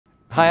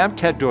Hi, I'm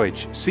Ted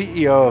Deutch,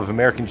 CEO of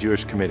American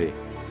Jewish Committee.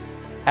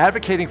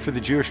 Advocating for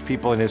the Jewish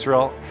people in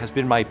Israel has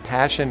been my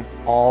passion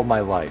all my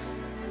life.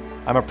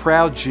 I'm a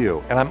proud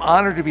Jew, and I'm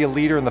honored to be a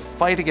leader in the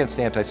fight against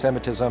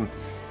anti-Semitism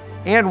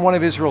and one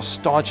of Israel's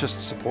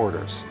staunchest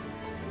supporters.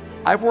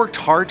 I've worked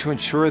hard to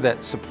ensure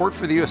that support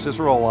for the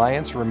U.S.-Israel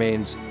alliance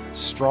remains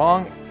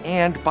strong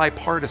and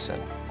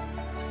bipartisan.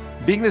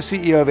 Being the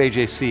CEO of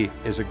AJC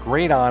is a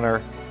great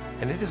honor,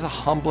 and it is a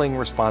humbling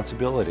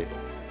responsibility.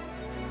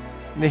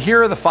 Now,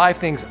 here are the 5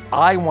 things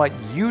I want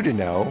you to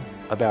know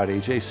about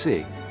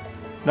AJC.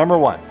 Number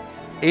 1,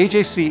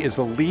 AJC is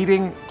the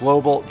leading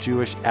global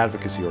Jewish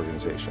advocacy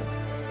organization.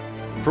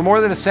 For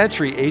more than a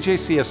century,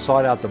 AJC has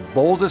sought out the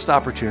boldest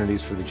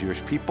opportunities for the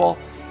Jewish people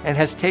and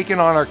has taken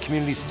on our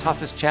community's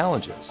toughest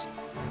challenges.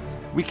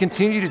 We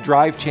continue to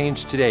drive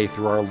change today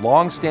through our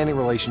long-standing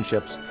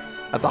relationships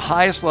at the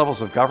highest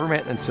levels of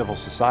government and civil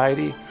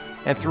society,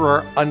 and through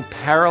our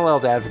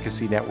unparalleled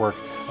advocacy network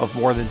of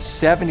more than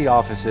 70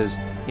 offices,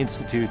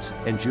 institutes,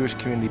 and Jewish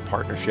community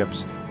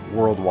partnerships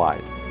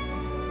worldwide.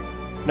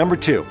 Number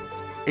 2,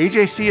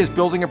 AJC is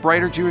building a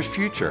brighter Jewish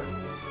future.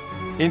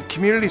 In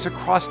communities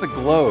across the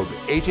globe,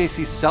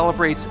 AJC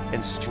celebrates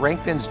and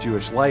strengthens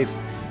Jewish life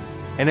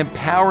and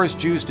empowers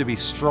Jews to be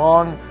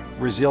strong,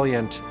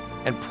 resilient,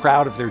 and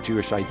proud of their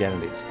Jewish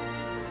identities.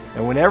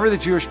 And whenever the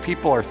Jewish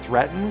people are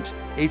threatened,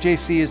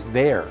 AJC is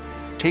there,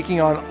 taking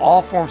on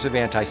all forms of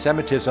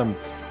anti-Semitism,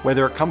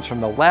 whether it comes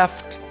from the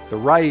left, the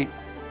right,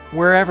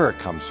 wherever it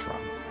comes from.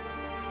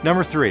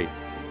 Number 3,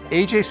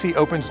 AJC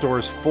opens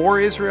doors for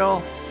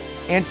Israel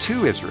and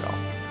to Israel.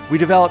 We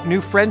develop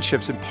new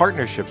friendships and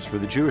partnerships for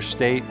the Jewish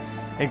state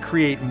and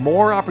create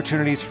more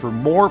opportunities for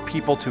more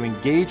people to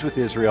engage with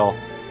Israel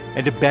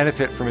and to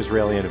benefit from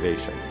Israeli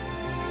innovation.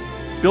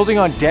 Building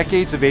on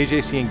decades of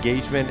AJC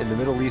engagement in the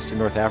Middle East and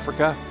North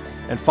Africa,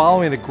 and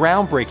following the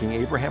groundbreaking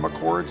Abraham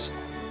Accords,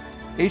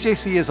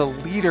 AJC is a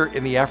leader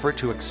in the effort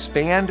to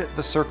expand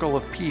the circle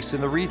of peace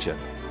in the region.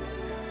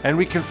 And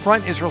we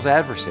confront Israel's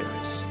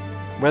adversaries,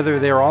 whether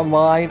they're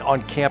online,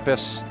 on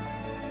campus,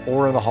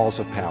 or in the halls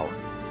of power.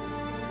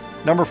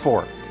 Number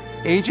 4,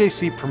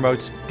 AJC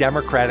promotes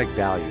democratic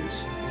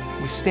values.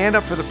 We stand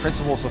up for the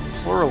principles of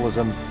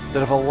pluralism that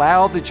have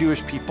allowed the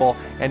Jewish people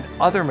and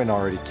other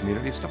minority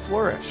communities to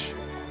flourish.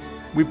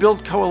 We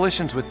build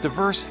coalitions with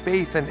diverse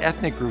faith and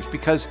ethnic groups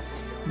because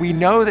we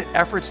know that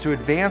efforts to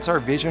advance our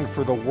vision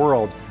for the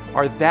world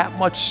are that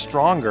much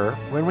stronger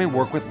when we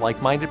work with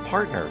like-minded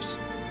partners.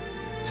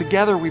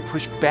 Together, we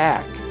push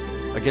back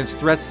against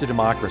threats to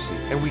democracy,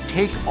 and we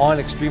take on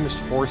extremist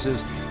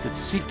forces that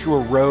seek to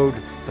erode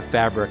the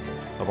fabric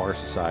of our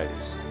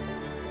societies.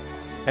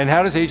 And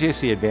how does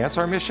AJC advance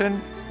our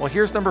mission? Well,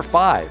 here's number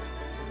 5.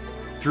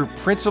 Through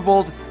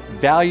principled,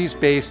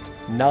 values-based,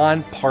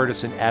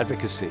 nonpartisan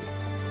advocacy.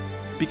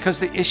 Because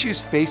the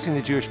issues facing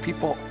the Jewish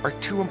people are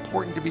too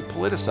important to be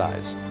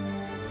politicized.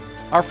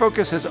 Our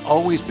focus has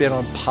always been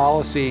on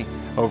policy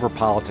over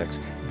politics.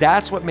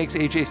 That's what makes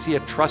AJC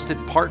a trusted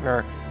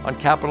partner on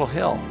Capitol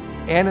Hill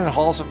and in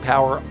halls of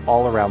power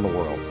all around the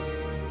world.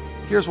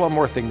 Here's one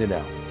more thing to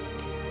know.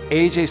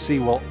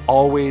 AJC will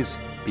always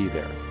be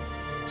there,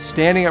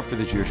 standing up for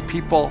the Jewish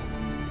people,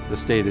 the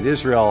state of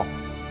Israel,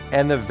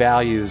 and the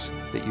values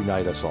that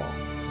unite us all.